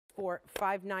for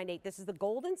 $598. This is the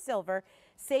gold and silver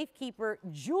Safekeeper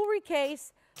jewelry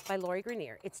case by Lori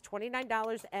Greiner. It's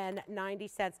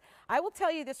 $29.90. I will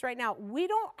tell you this right now. We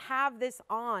don't have this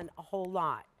on a whole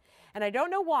lot. And I don't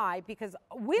know why, because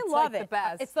we love it.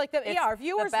 It's like yeah, our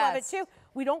viewers love it too.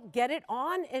 We don't get it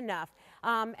on enough.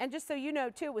 And just so you know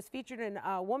too, it was featured in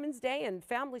Women's Day and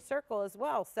Family Circle as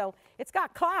well. So it's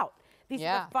got clout. These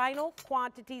are the final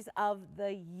quantities of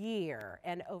the year,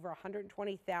 and over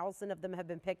 120,000 of them have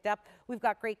been picked up. We've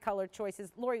got great color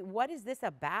choices. Lori, what is this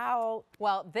about?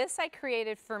 Well, this I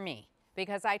created for me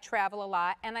because I travel a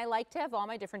lot and I like to have all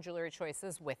my different jewelry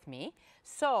choices with me.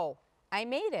 So I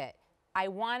made it. I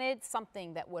wanted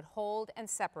something that would hold and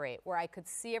separate, where I could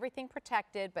see everything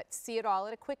protected, but see it all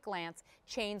at a quick glance.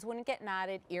 Chains wouldn't get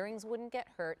knotted, earrings wouldn't get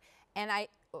hurt, and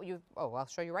I'll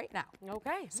show you right now.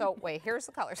 Okay. So wait, here's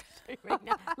the colors.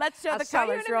 Let's show the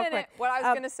colors real quick. What I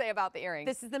was going to say about the earrings.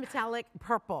 This is the metallic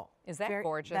purple. Is that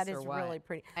gorgeous? That is or what? really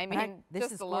pretty. I mean,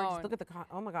 this is gorgeous. Look at the,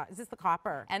 oh my God, is this the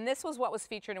copper? And this was what was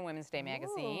featured in Women's Day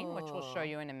magazine, which we'll show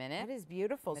you in a minute. That is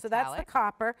beautiful. Metallic. So that's the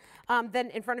copper. Then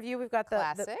in front of you, we've got the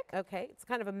classic. Okay, it's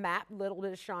kind of a matte, little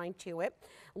bit of shine to it.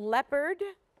 Leopard.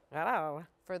 Oh.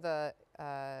 For the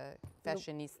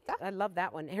fashionista. I love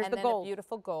that one. Here's and the then gold. A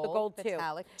beautiful gold. The gold too.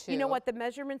 Metallic too. You know what? The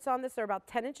measurements on this are about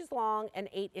 10 inches long and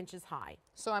 8 inches high.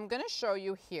 So I'm going to show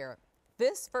you here.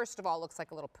 This, first of all, looks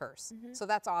like a little purse. So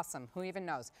that's awesome. Who even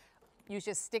knows? You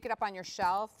just stick it up on your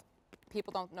shelf.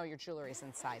 People don't know your jewelry's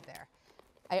inside there.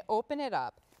 I open it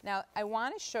up. Now, I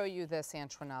want to show you this,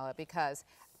 Antoinella, because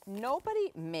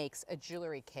nobody makes a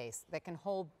jewelry case that can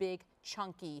hold big,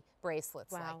 chunky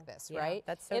bracelets like this, right?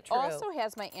 That's so true. It true. also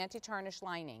has my anti-tarnish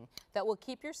lining that will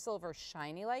keep your silver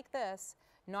shiny like this,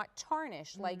 not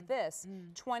tarnished like this,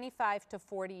 25 to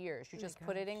 40 years. You just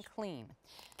put it in clean.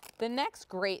 The next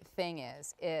great thing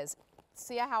is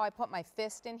see how I put my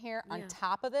fist in here on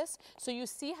top of this? So you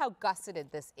see how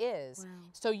gusseted this is. Wow.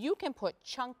 So you can put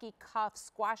chunky cuffs,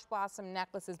 squash blossom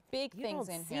necklaces, big things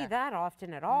in here. You don't see that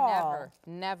often at all. Never,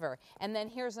 never. And then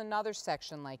here's another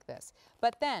section like this.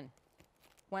 But then,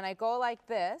 when I go like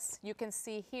this, you can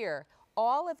see here,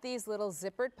 all of these little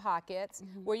zippered pockets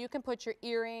where you can put your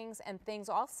earrings and things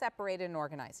all separated and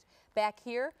organized. Back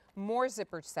here, more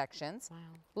zippered sections. Wow.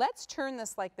 Let's turn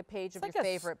this like the page of your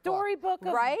favorite storybook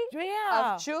book, right?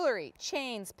 Yeah. Of jewelry,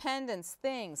 chains, pendants,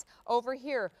 things. Over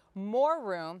here, more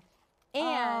room.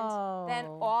 And then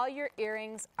all your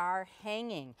earrings are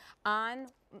hanging on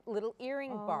little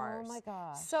earring bars. Oh my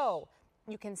gosh. So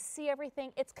you can see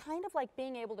everything. It's kind of like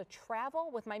being able to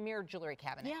travel with my mirrored jewelry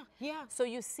cabinet. Yeah, yeah. So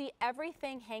you see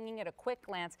everything hanging at a quick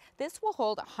glance. This will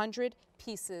hold 100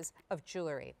 pieces of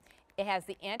jewelry. It has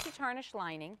the anti-tarnish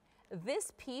lining.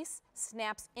 This piece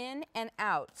snaps in and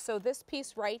out. So this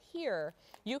piece right here,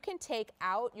 you can take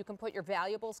out, you can put your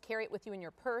valuables, carry it with you in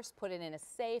your purse, put it in a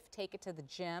safe, take it to the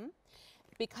gym.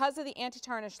 Because of the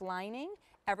anti-tarnish lining,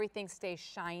 everything stays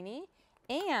shiny,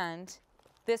 and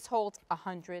this holds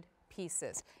 100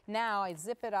 pieces. Now I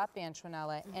zip it up,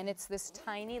 Antoinella, and it's this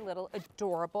tiny little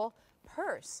adorable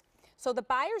purse. So the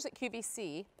buyers at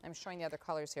QVC, I'm showing the other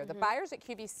colors here, the buyers at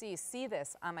QVC see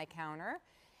this on my counter,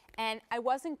 and I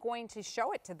wasn't going to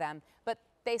show it to them, but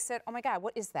they said, oh my God,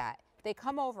 what is that? They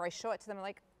come over, I show it to them, I'm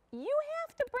like, you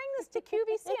have to bring this to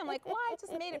QVC. I'm like, well, I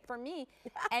just made it for me.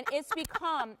 And it's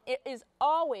become, it is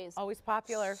always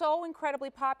popular. So incredibly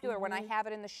popular when I have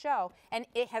it in the show. And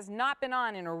it has not been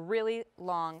on in a really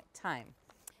long time.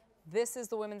 This is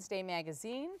the Women's Day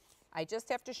magazine. I just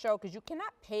have to show, because you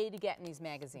cannot pay to get in these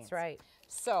magazines. That's right.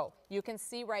 So you can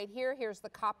see right here, here's the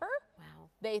copper. Wow.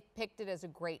 They picked it as a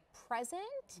great present.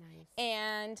 Nice.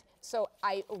 And so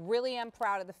I really am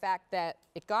proud of the fact that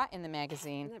it got in the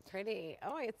magazine. Isn't it pretty?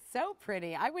 Oh, it's so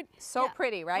pretty.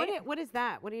 Pretty, right? What is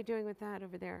that? What are you doing with that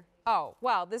over there? Oh,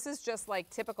 well, this is just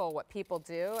like typical what people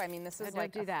do. I mean, this is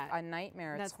like a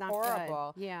nightmare. That's it's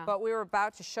horrible. Good. Yeah. But we were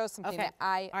about to show something that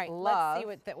I love.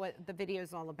 Let's see what the video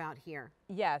is all about here.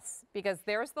 Yes, because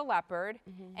there's the leopard,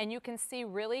 and you can see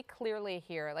really clearly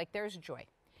here, like there's Joy.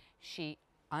 She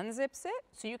unzips it,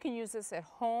 so you can use this at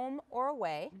home or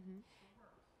away.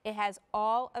 It has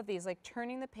all of these, like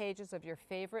turning the pages of your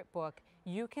favorite book.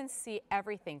 You can see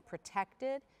everything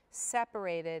protected,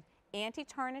 separated,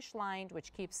 anti-tarnish lined,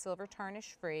 which keeps silver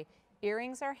tarnish free.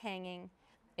 Earrings are hanging.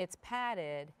 It's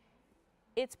padded.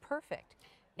 It's perfect.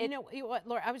 You know what,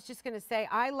 Laura, I was just going to say,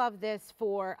 I love this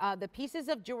for the pieces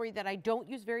of jewelry that I don't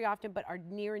use very often but are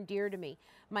near and dear to me.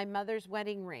 My mother's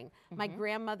wedding ring, my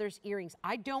grandmother's earrings.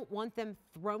 I don't want them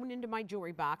thrown into my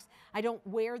jewelry box. I don't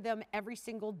wear them every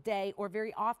single day or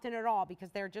very often at all because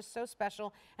they're just so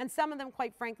special. And some of them,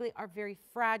 quite frankly, are very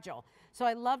fragile. So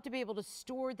I love to be able to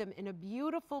store them in a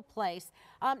beautiful place.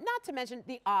 Not to mention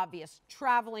the obvious,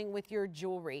 traveling with your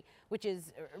jewelry, which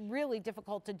is really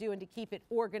difficult to do, and to keep it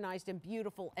organized and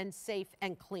beautiful and safe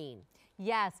and clean.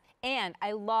 Yes, and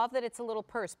I love that it's a little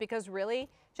purse because really,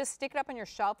 just stick it up on your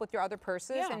shelf with your other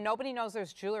purses and nobody knows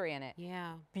there's jewelry in it.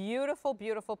 Yeah. Beautiful,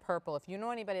 beautiful purple. If you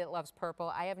know anybody that loves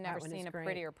purple, I have never seen a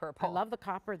prettier purple. I love the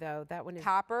copper though. That one is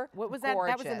copper. What was gorgeous. that?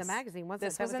 That was in the magazine, wasn't it?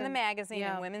 This was in the magazine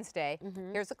in Women's Day.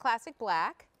 Here's the classic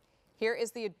black. Here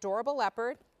is the adorable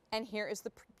leopard. And here is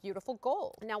the beautiful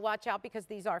gold. Now watch out because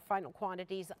these are final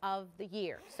quantities of the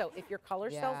year. So if your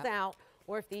color sells out,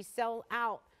 or if these sell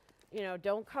out, you know,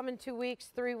 don't come in 2 weeks,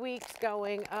 3 weeks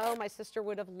going, oh, my sister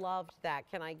would have loved that.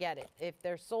 Can I get it? If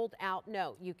they're sold out,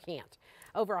 no, you can't.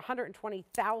 Over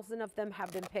 120,000 of them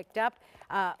have been picked up.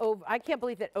 I can't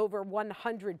believe that over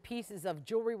 100 pieces of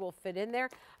jewelry will fit in there.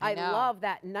 I love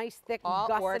that nice, thick,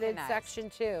 gusseted section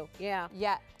too. Yeah.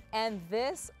 Yeah. And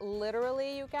this,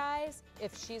 literally, you guys,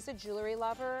 if she's a jewelry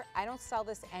lover, I don't sell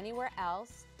this anywhere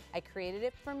else. I created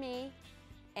it for me,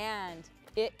 and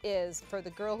it is, for the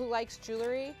girl who likes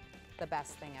jewelry, the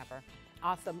best thing ever.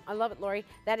 Awesome. I love it, Lori.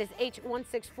 That is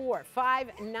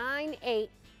H164598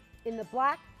 in the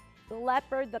black, the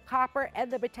leopard, the copper,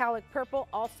 and the metallic purple,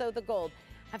 also the gold.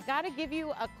 I've got to give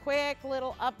you a quick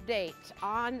little update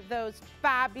on those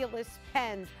fabulous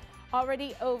pens.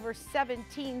 Already over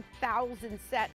 17,000 set